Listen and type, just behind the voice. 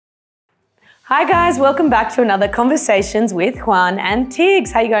Hi guys, welcome back to another Conversations with Juan and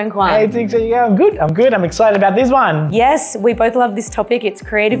Tiggs. How you going, Juan? Hey Tiggs, yeah, I'm good. I'm excited about this one. Yes, we both love this topic. It's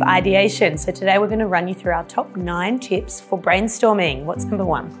creative ideation. So today we're going to run you through our top 9 tips for brainstorming. What's number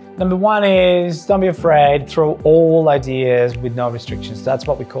 1? Number 1 is don't be afraid, throw all ideas with no restrictions. That's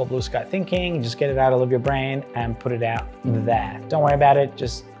what we call blue sky thinking. Just get it out of your brain and put it out there. Don't worry about it,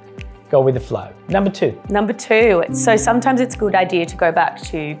 just go with the flow. Number 2. So sometimes it's a good idea to go back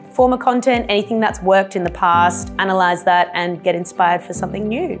to former content, anything that's worked in the past, analyze that and get inspired for something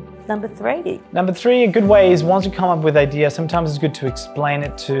new. Number 3, a good way is once you come up with ideas, sometimes it's good to explain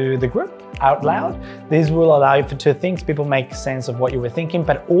it to the group out loud. This will allow you for 2 things. People make sense of what you were thinking,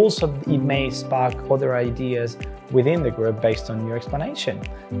 but also it may spark other ideas within the group based on your explanation.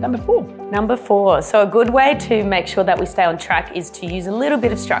 Number 4. So a good way to make sure that we stay on track is to use a little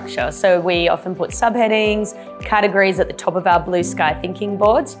bit of structure. So we often put subheadings, categories at the top of our blue sky thinking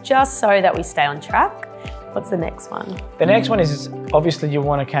boards, just so that we stay on track. What's the next one? The next one is obviously you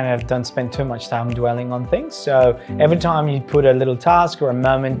want to kind of don't spend too much time dwelling on things. So every time you put a little task or a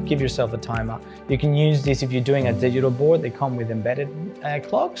moment, give yourself a timer. You can use this if you're doing a digital board. They come with embedded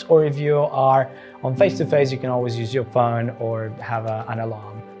clocks, or if you are on face-to-face, you can always use your phone or have an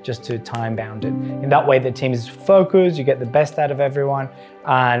alarm just to time bound it. In that way, the team is focused, you get the best out of everyone,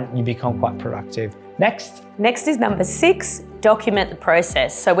 and you become quite productive. Next is number 6, document the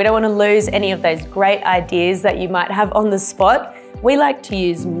process. So we don't want to lose any of those great ideas that you might have on the spot. We like to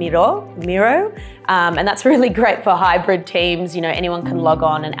use Miro, and that's really great for hybrid teams. You know, anyone can log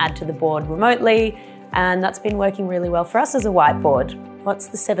on and add to the board remotely, and that's been working really well for us as a whiteboard. What's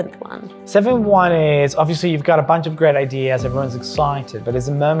the 7th one? 7th one is, obviously you've got a bunch of great ideas, everyone's excited, but there's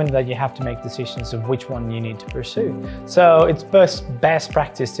a moment that you have to make decisions of which one you need to pursue. So it's best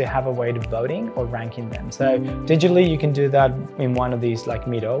practice to have a way of voting or ranking them. So digitally you can do that in one of these like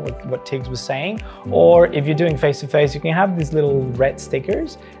Miro, what Tiggs was saying, or if you're doing face-to-face, you can have these little red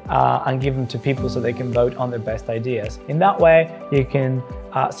stickers and give them to people so they can vote on their best ideas. In that way, you can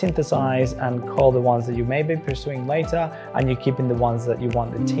synthesize and call the ones that you may be pursuing later, and you're keeping the ones that you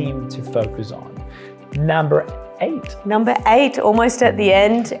want the team to focus on. Number 8, almost at the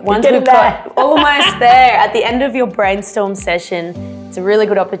end. Once we've got almost there, at the end of your brainstorm session, it's a really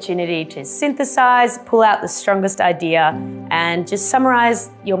good opportunity to synthesize, pull out the strongest idea, and just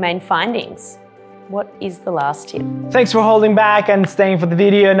summarize your main findings. What is the last tip? Thanks for holding back and staying for the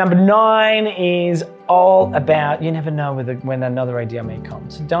video. Number 9 is all about, you never know when another idea may come.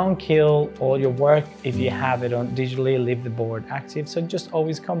 So don't kill all your work if you have it on digitally, leave the board active. So just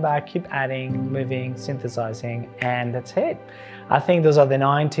always come back, keep adding, moving, synthesizing, and that's it. I think those are the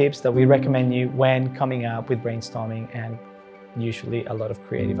 9 tips that we recommend you when coming up with brainstorming, and usually a lot of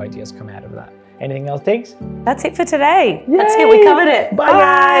creative ideas come out of that. Anything else, Tiggs? That's it for today. Yay! That's it, we covered it. Bye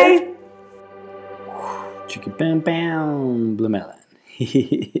guys. Chicka bam bam,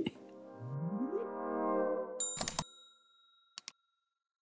 BlueMelon.